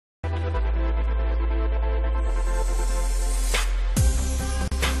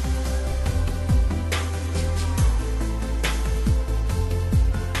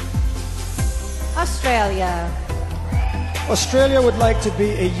Australia. Australia would like to be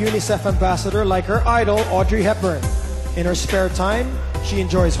a UNICEF ambassador like her idol, Audrey Hepburn. In her spare time, she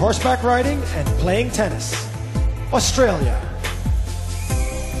enjoys horseback riding and playing tennis. Australia.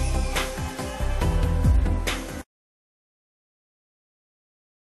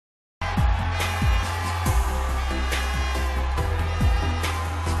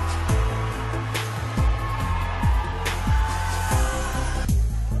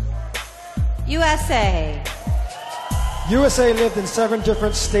 USA. USA lived in 7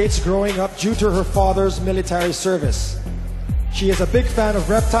 different states growing up due to her father's military service. She is a big fan of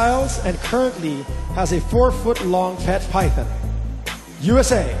reptiles and currently has a 4-foot-long pet python.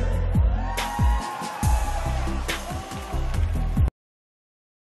 USA.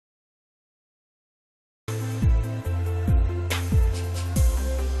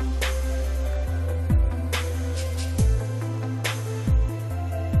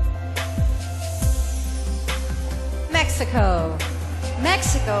 Mexico.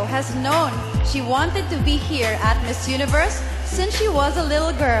 Mexico has known she wanted to be here at Miss Universe since she was a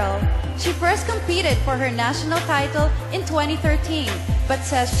little girl. She first competed for her national title in 2013, but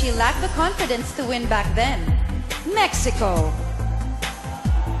says she lacked the confidence to win back then. Mexico.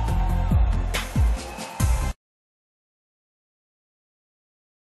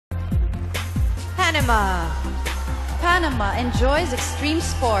 Panama. Panama enjoys extreme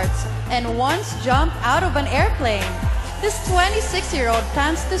sports and once jumped out of an airplane. This 26-year-old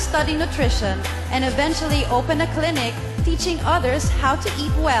plans to study nutrition and eventually open a clinic teaching others how to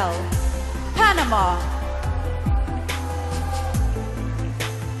eat well. Panama.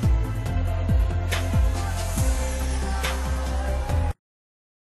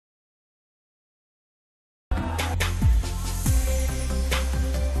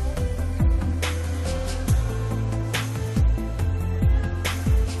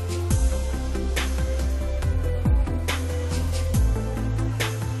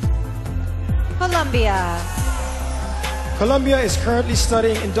 Colombia. Colombia is currently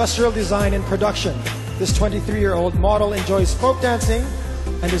studying industrial design and production. This 23-year-old model enjoys folk dancing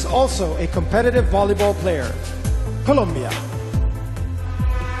and is also a competitive volleyball player. Colombia.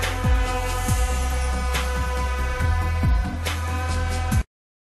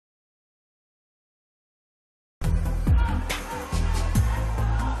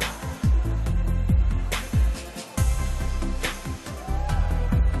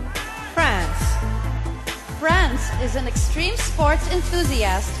 France is an extreme sports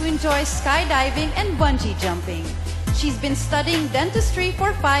enthusiast who enjoys skydiving and bungee jumping. She's been studying dentistry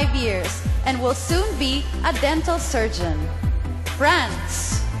for 5 years and will soon be a dental surgeon.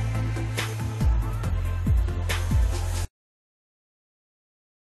 France.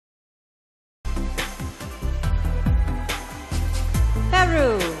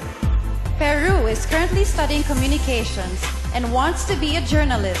 Peru. Peru is currently studying communications and wants to be a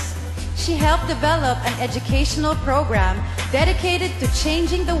journalist. She helped develop an educational program dedicated to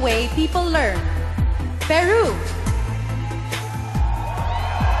changing the way people learn. Peru.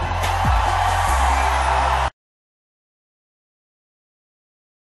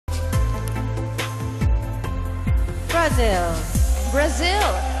 Brazil. Brazil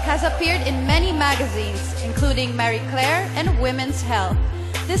has appeared in many magazines, including Marie Claire and Women's Health.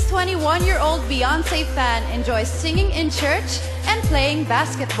 This 21-year-old Beyoncé fan enjoys singing in church and playing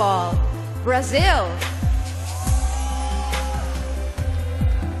basketball. Brazil.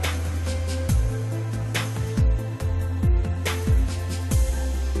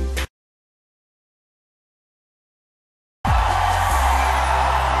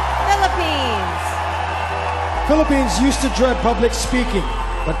 Philippines. Philippines used to dread public speaking,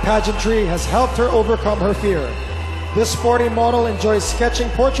 but pageantry has helped her overcome her fear. This sporty model enjoys sketching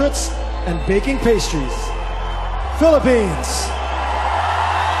portraits and baking pastries. Philippines.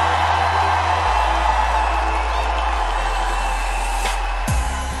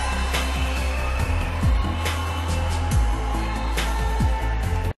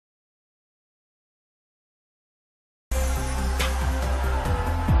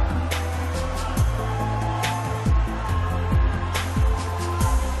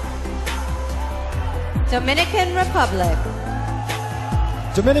 Dominican Republic.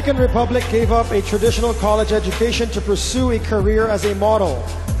 Dominican Republic gave up a traditional college education to pursue a career as a model.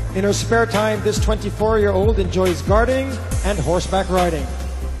 In her spare time, this 24-year-old enjoys gardening and horseback riding.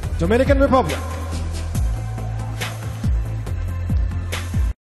 Dominican Republic.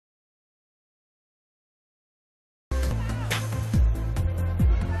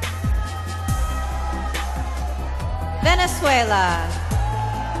 Venezuela.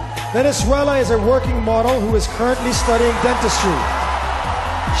 Venezuela is a working model who is currently studying dentistry.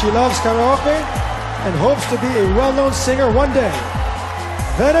 She loves karaoke and hopes to be a well-known singer one day.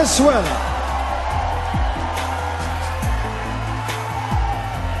 Venezuela.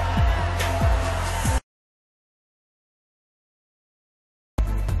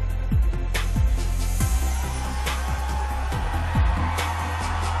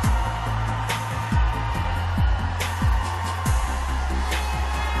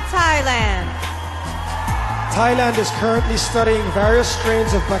 Thailand. Thailand is currently studying various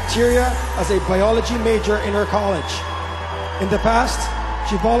strains of bacteria as a biology major in her college. In the past,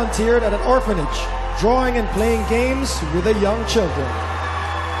 she volunteered at an orphanage, drawing and playing games with the young children.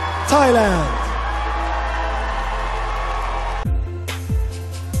 Thailand.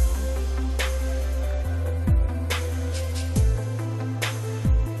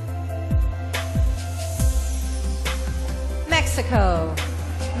 Mexico.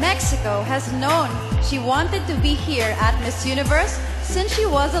 Mexico has known she wanted to be here at Miss Universe since she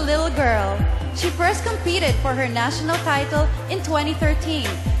was a little girl. She first competed for her national title in 2013,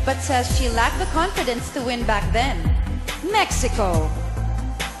 but says she lacked the confidence to win back then. Mexico.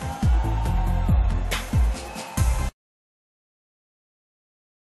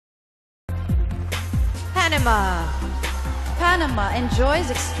 Panama. Panama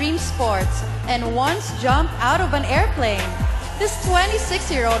enjoys extreme sports and once jumped out of an airplane. This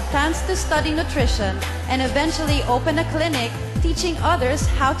 26-year-old plans to study nutrition and eventually open a clinic teaching others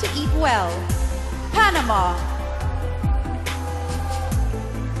how to eat well. Panama.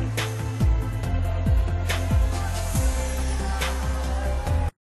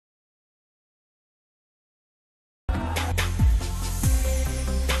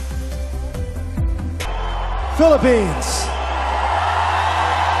 Philippines.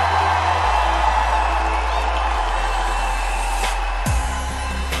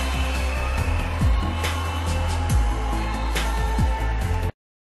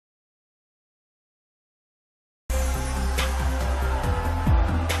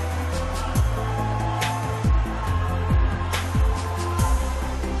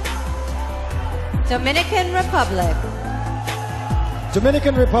 Dominican Republic.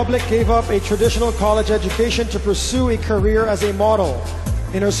 Dominican Republic gave up a traditional college education to pursue a career as a model.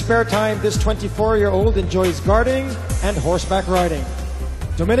 In her spare time, this 24-year-old enjoys gardening and horseback riding.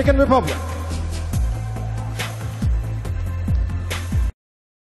 Dominican Republic.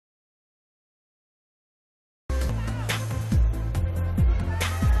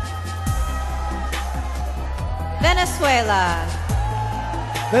 Venezuela.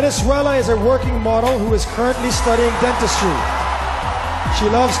 Venezuela is a working model who is currently studying dentistry. She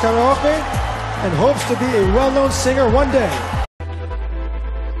loves karaoke and hopes to be a well-known singer one day.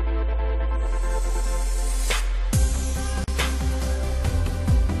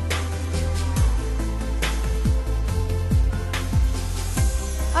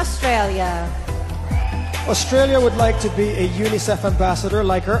 Australia. Australia would like to be a UNICEF ambassador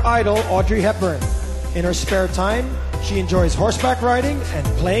like her idol, Audrey Hepburn. In her spare time, she enjoys horseback riding and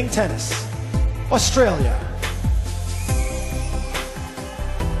playing tennis. Australia.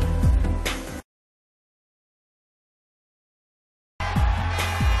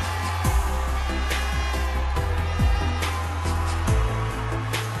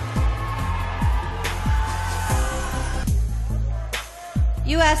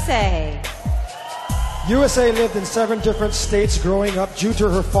 USA. USA lived in 7 different states growing up due to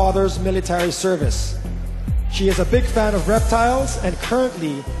her father's military service. She is a big fan of reptiles and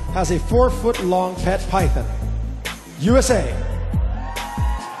currently has a 4-foot-long pet python. USA.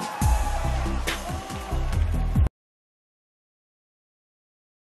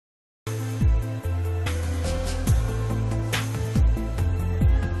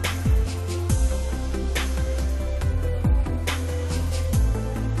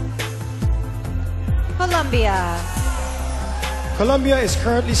 Colombia. Colombia is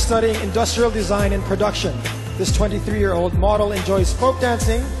currently studying industrial design and production. This 23-year-old model enjoys folk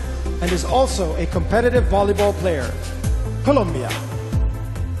dancing and is also a competitive volleyball player. Colombia.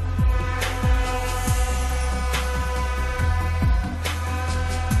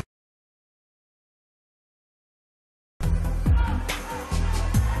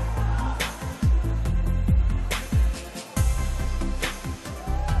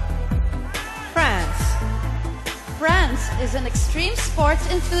 France is an extreme sports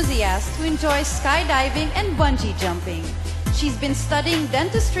enthusiast who enjoys skydiving and bungee jumping. She's been studying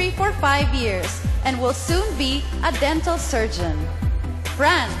dentistry for 5 years and will soon be a dental surgeon.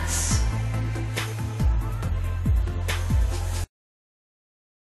 France.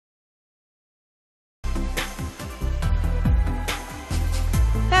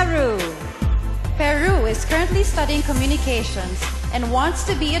 Peru. Peru is currently studying communications and wants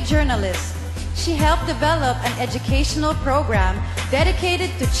to be a journalist. She helped develop an educational program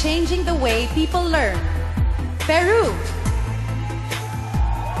dedicated to changing the way people learn. Peru.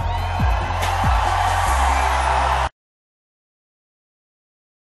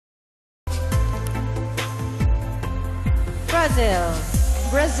 Brazil.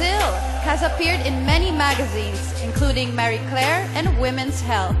 Brazil has appeared in many magazines, including Marie Claire and Women's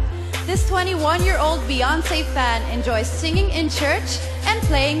Health. This 21-year-old Beyoncé fan enjoys singing in church and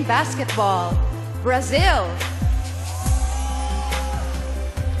playing basketball. Brazil.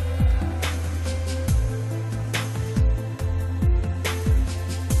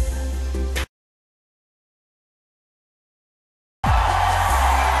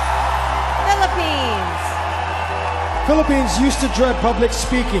 Philippines. Philippines used to dread public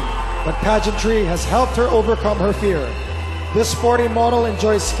speaking, but pageantry has helped her overcome her fear. This sporty model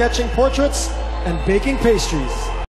enjoys sketching portraits and baking pastries.